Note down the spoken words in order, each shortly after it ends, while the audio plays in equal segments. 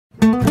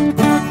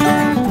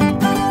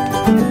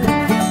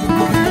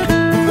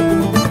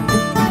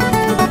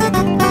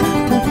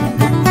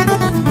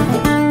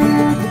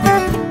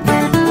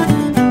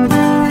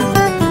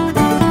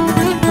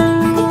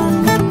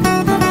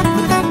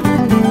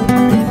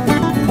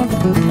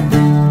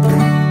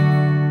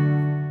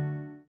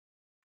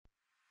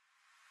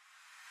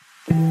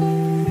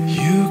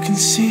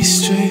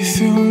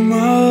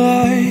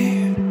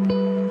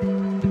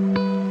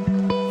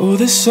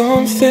There's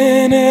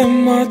something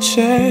in my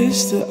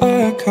chest that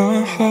I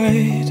can't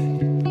hide.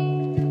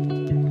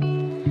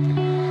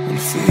 When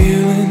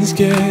feelings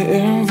get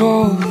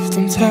involved,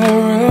 I'm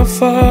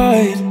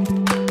terrified.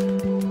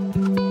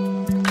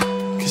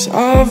 'Cause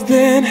I've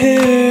been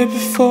here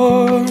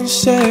before and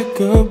said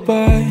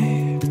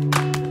goodbye.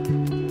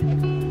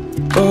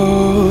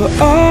 Oh,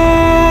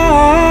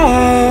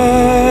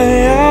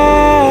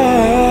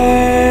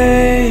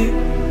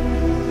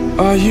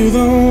 are you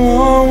the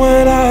one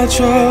when I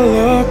try to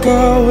look, I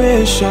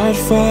wish I'd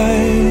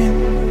find?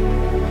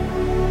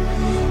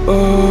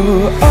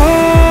 Oh,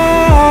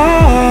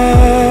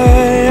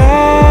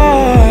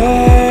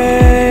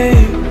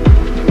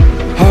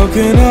 how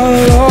can I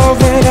love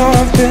when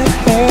I've been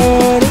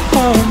hurt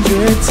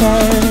 100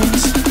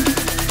 times?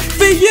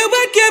 For you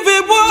I give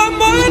it one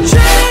more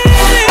try.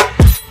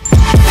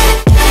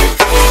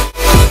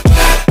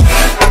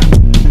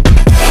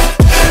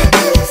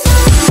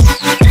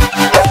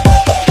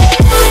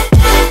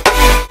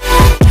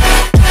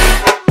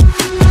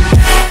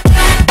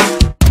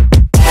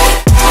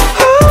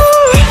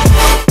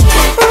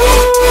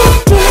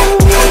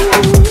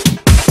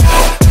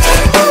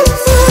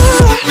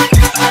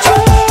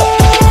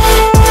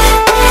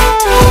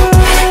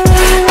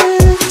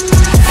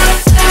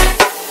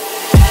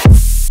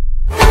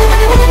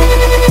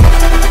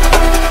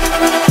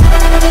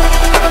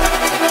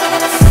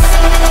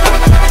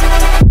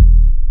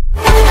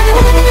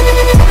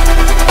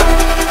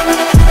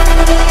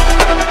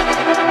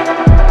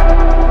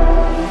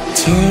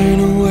 Turn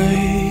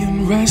away and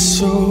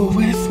wrestle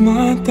with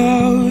my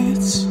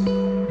doubts.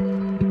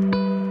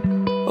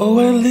 Oh,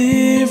 I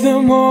leave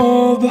them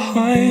all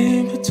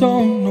behind, but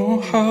don't know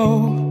how.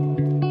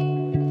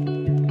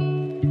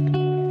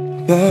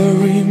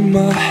 Bury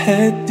my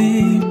head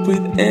deep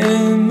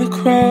within the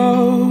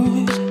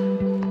crowd,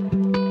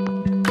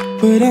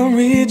 but I'm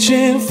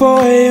reaching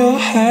for your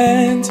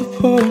hand to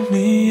pull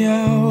me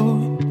out.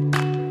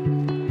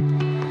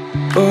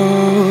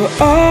 Oh,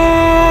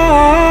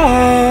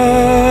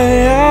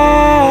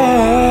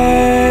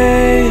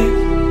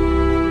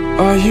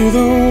 are you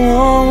the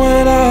one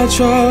when I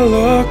try to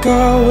look, I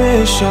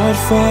wish I'd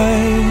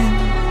find?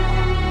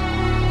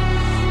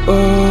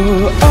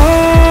 Oh,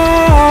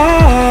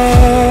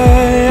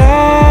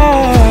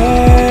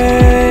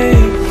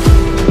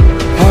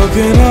 how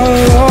can I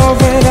love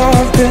when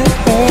I've been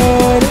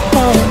hurt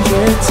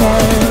 100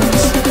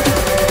 times?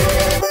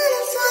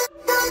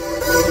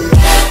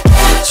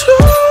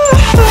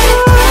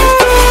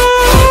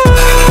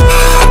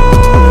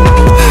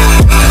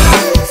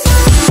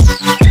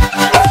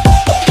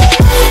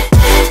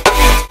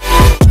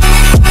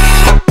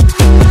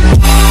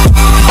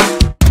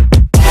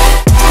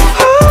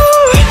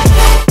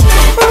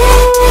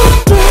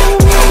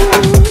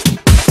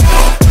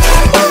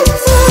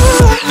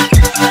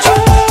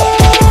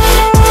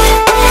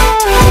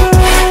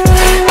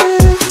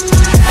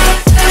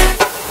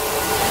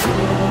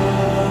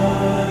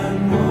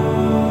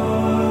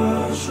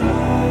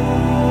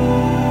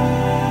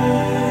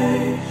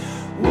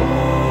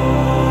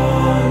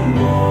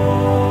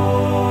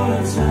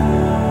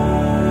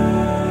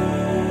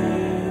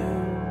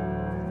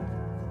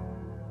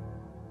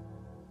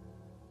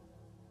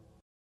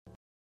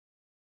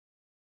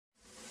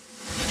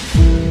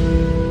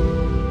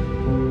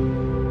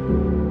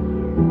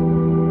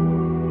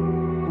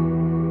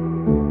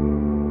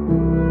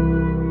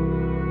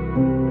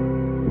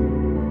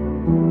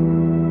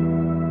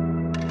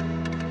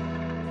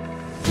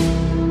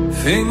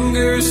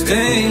 Fingers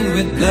stained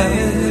with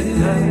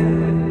blood,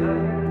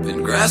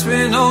 been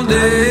grasping all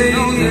day,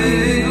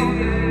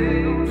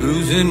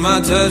 losing my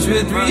touch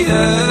with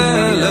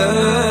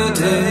reality.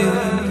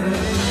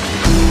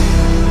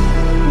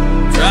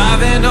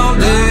 Driving all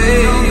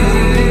day,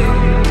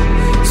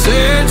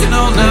 searching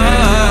all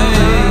night,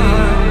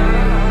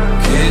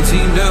 can't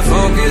seem to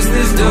focus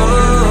this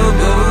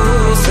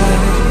double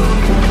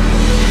sight.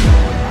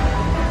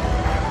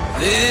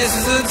 This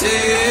is a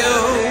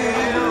tale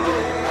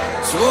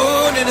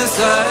sworn in a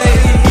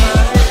sight,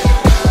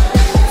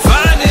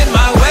 finding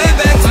my way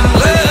back to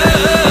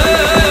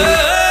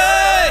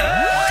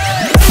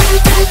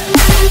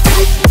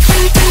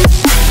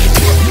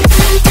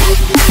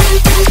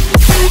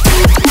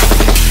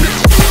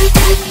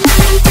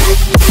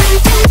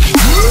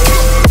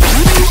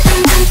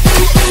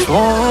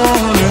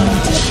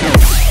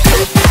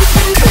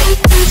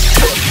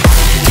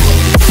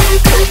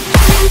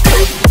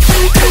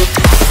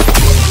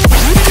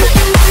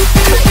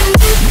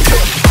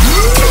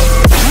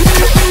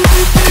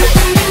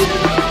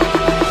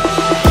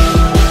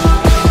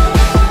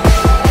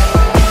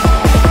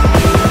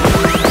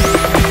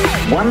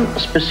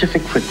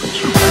specific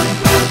frequency.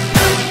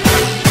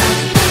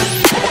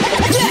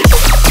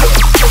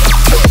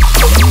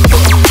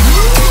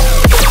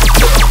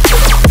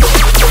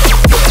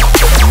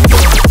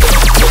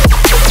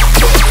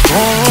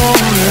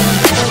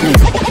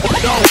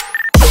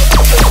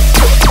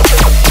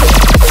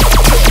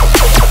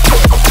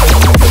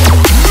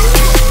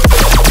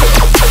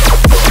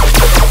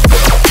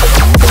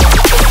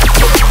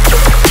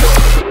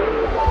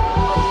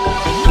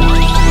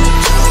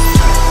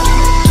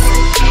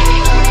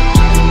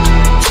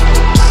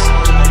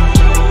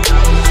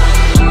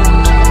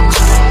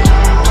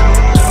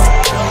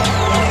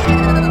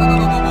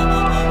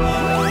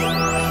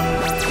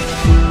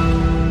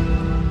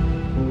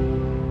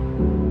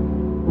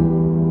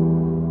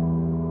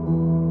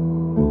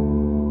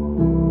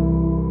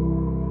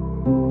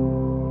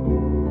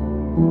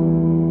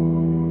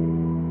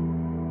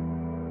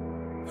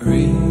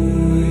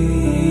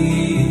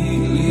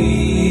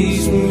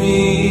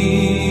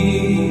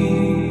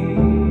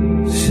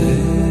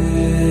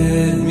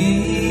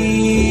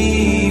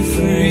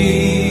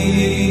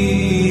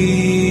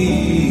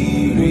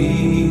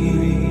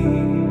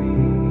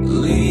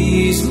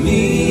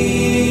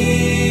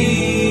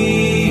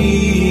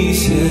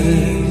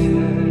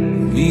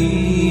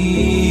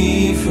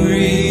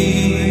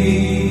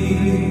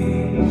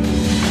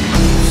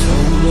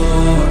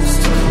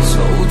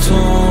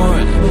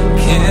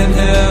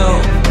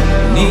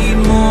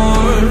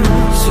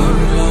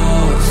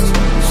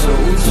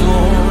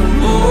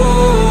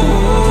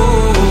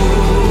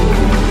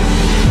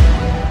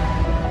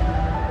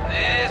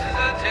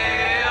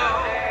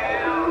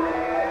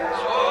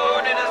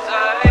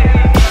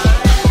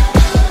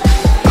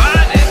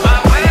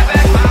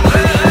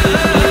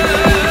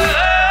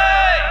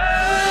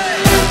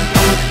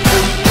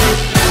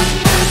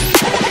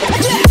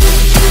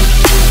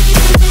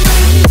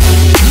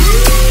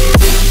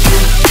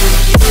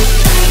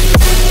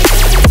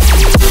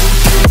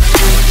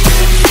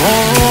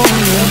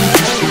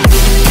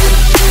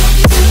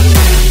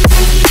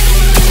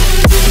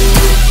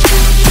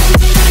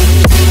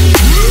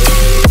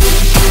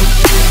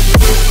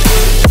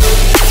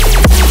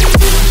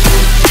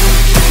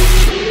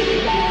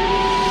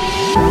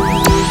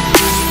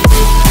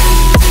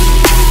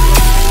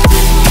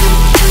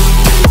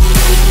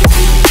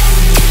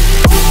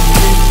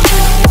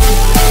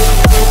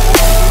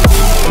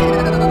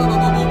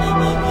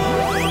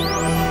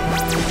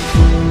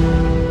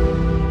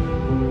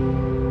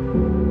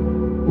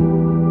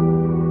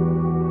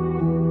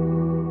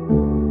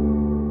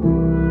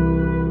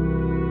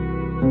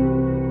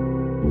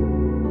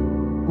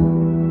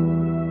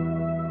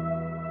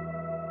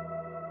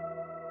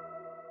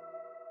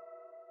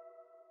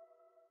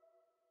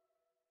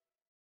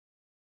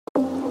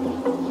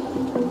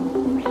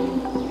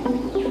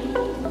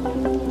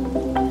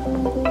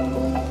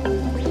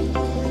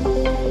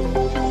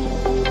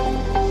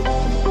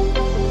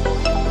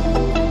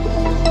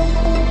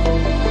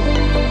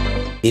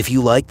 If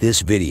you like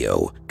this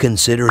video,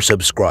 consider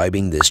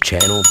subscribing this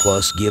channel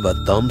plus give a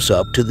thumbs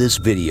up to this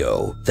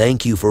video.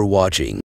 Thank you for watching.